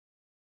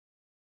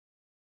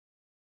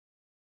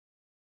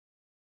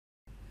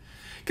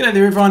G'day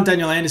there everyone,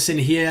 Daniel Anderson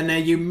here. Now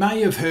you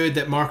may have heard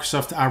that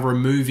Microsoft are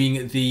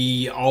removing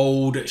the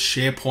old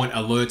SharePoint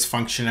Alerts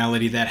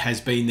functionality that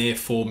has been there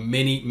for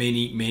many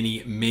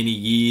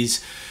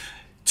years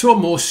to a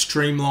more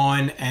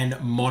streamlined and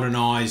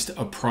modernized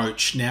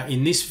approach. Now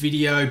in this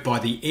video, by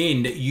the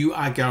end, you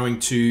are going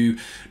to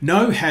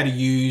know how to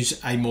use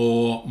a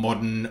more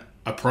modern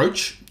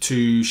approach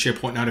to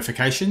SharePoint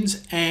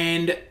notifications,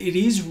 and it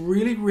is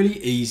really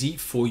easy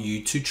for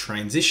you to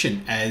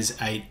transition as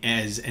an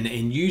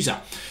end user.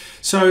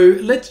 So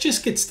let's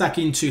just get stuck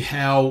into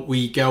how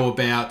we go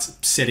about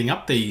setting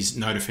up these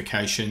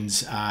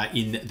notifications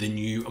in the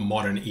new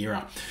modern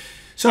era.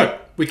 So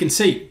we can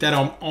see that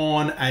I'm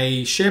on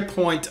a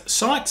SharePoint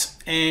site,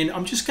 and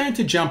I'm just going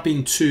to jump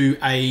into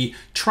a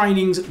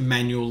trainings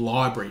manual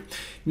library.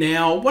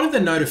 Now, one of the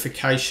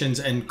notifications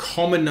and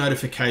common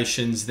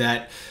notifications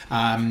that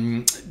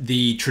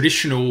the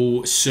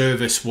traditional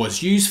service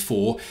was used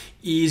for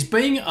is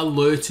being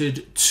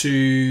alerted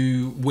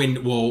to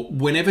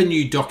whenever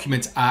new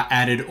documents are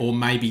added or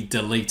maybe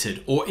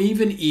deleted, or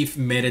even if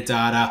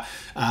metadata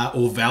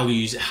or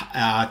values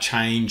are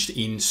changed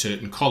in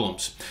certain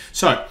columns.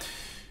 So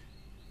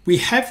we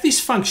have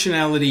this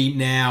functionality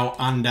now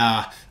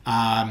under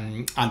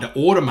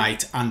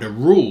Automate, under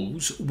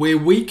Rules, where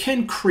we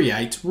can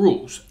create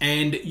rules,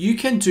 and you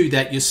can do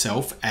that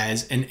yourself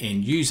as an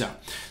end user.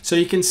 So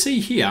you can see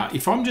here,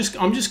 if I'm just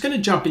going to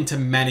jump into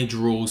Manage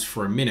Rules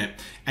for a minute,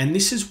 and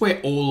this is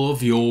where all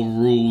of your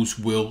rules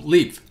will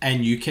live,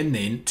 and you can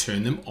then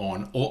turn them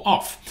on or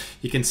off.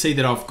 You can see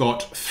that I've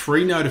got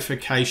 3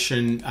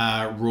 notification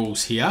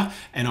rules here,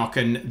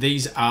 and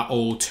these are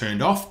all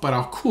turned off, but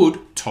I could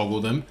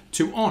toggle them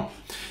to on.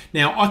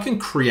 Now I can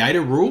create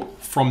a rule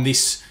from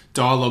this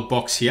dialog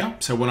box here.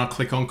 So when I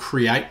click on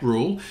Create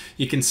Rule,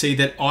 you can see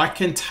that I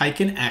can take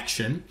an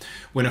action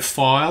when a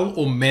file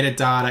or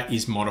metadata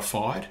is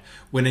modified,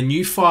 when a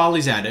new file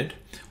is added,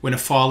 when a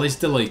file is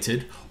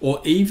deleted, or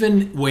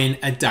even when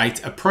a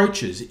date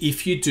approaches,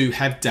 if you do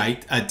have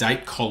a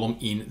date column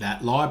in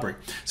that library.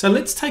 So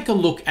let's take a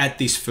look at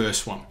this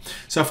first one.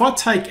 So if I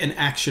take an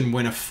action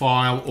when a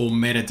file or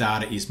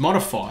metadata is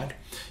modified,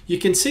 you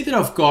can see that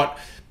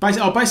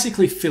I'll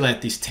basically fill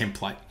out this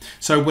template.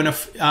 So when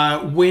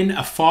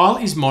a file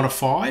is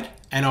modified,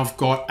 and I've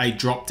got a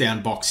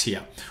drop-down box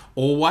here,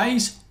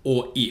 always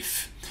or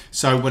if.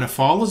 So when a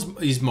file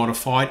is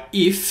modified,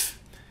 if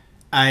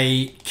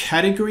a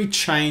category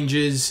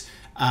changes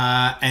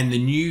and the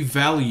new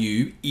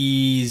value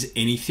is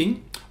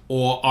anything,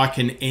 or I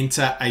can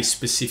enter a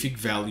specific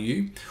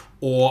value,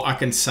 or I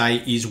can say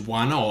is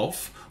one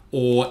of,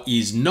 or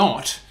is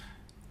not,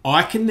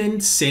 I can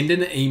then send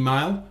an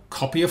email,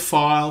 copy a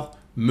file,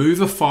 move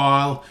a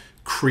file,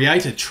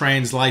 create a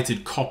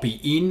translated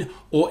copy in,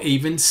 or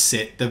even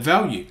set the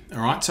value.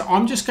 All right, so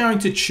I'm just going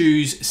to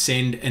choose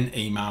send an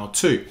email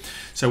to.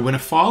 So when a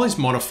file is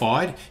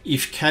modified,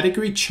 if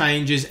category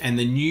changes and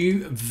the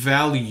new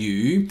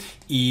value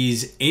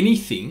is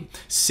anything,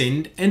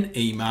 send an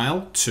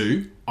email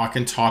to. I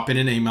can type in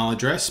an email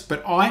address,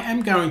 but I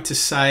am going to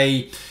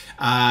say,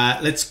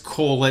 let's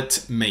call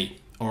it me.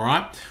 All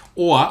right.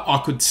 Or I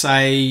could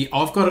say,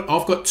 I've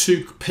got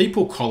 2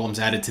 people columns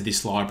added to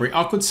this library.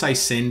 I could say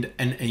send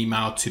an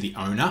email to the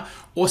owner,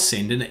 or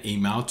send an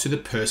email to the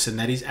person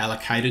that is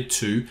allocated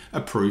to,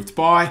 approved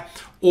by,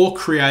 or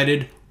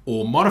created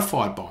or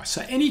modified by.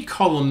 So any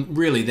column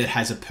really that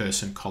has a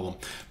person column,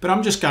 but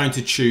I'm just going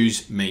to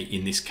choose me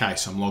in this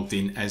case. I'm logged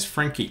in as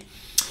Frankie.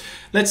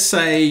 Let's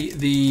say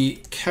the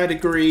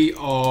category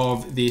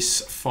of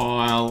this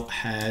file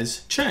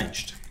has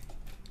changed,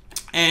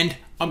 and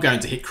I'm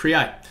going to hit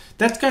create.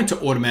 That's going to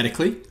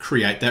automatically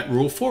create that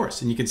rule for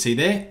us. And you can see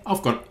there,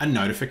 I've got a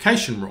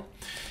notification rule.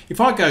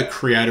 If I go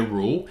create a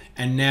rule,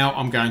 and now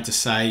I'm going to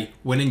say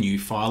when a new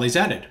file is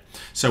added.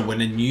 So when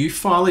a new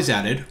file is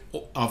added,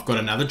 I've got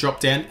another drop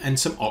down and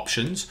some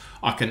options.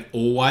 I can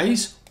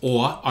always,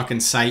 or I can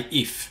say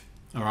if.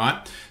 All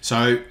right.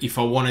 So if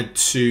I wanted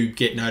to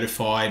get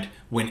notified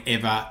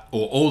whenever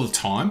or all the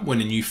time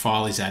when a new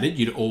file is added,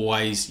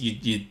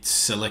 you'd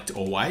select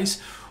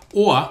always,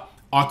 or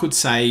I could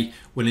say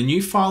when a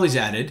new file is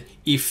added,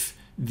 if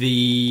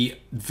the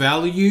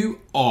value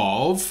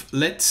of,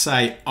 let's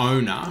say,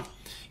 owner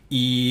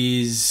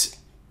is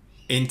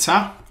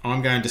enter,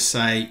 I'm going to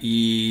say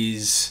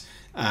is,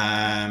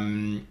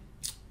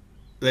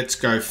 let's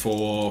go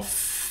for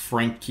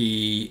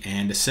Frankie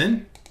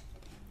Anderson,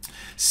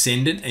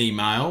 send an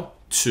email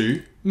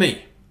to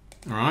me.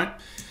 All right.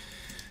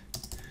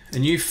 A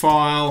new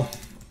file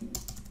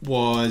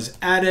was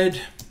added,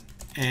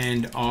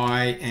 and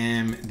I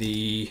am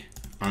the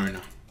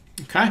owner.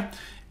 Okay,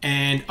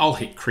 and I'll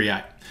hit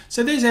create.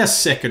 So there's our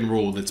second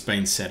rule that's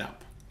been set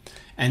up,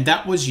 and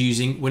that was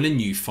using when a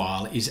new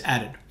file is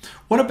added.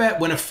 What about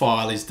when a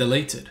file is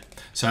deleted?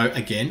 So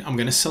again, I'm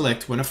going to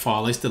select when a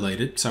file is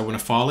deleted. So when a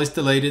file is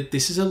deleted,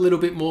 this is a little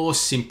bit more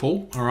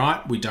simple. All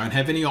right, we don't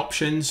have any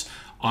options.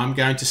 I'm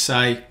going to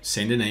say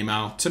send an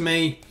email to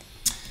me.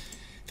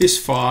 This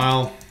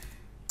file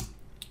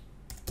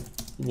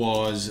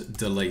was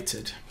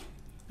deleted,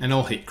 and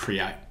I'll hit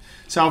create.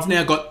 So I've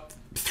now got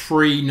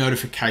 3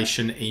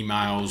 notification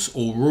emails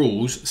or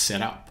rules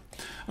set up.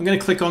 I'm going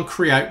to click on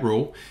create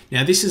rule.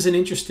 Now this is an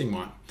interesting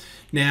one.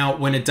 Now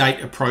when a date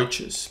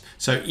approaches,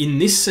 so in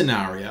this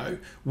scenario,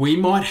 we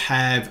might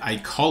have a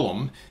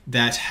column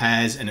that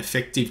has an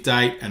effective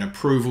date, an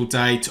approval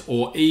date,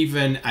 or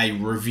even a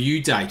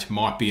review date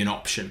might be an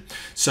option.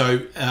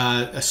 So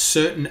a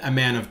certain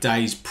amount of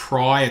days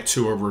prior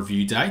to a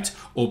review date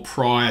or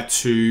prior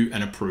to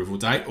an approval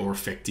date or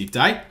effective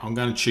date. I'm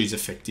going to choose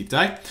effective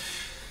date.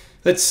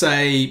 Let's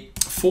say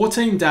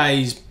 14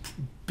 days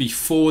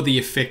before the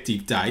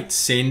effective date,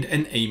 send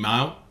an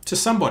email to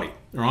somebody,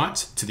 right?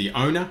 To the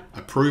owner,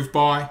 approved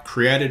by,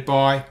 created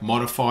by,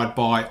 modified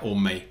by, or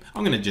me.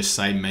 I'm going to just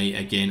say me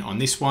again on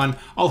this one.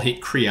 I'll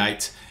hit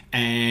create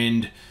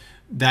and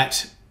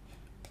that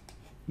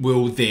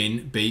will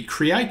then be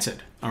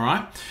created, all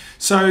right?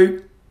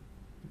 So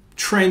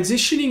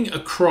transitioning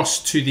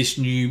across to this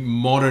new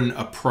modern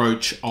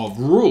approach of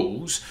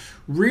rules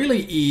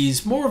really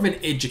is more of an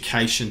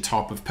education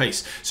type of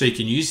piece. So you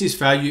can use this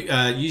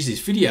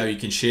video, you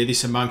can share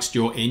this amongst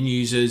your end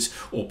users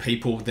or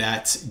people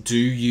that do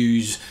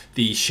use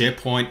the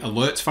SharePoint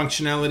Alerts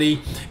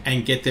functionality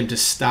and get them to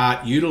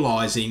start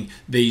utilizing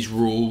these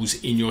rules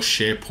in your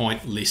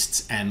SharePoint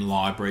lists and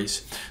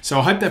libraries. So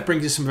I hope that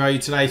brings you some value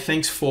today.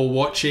 Thanks for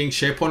watching.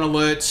 SharePoint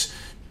Alerts,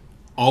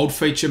 old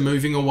feature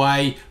moving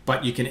away,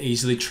 but you can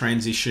easily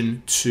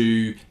transition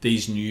to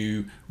these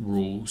new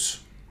rules.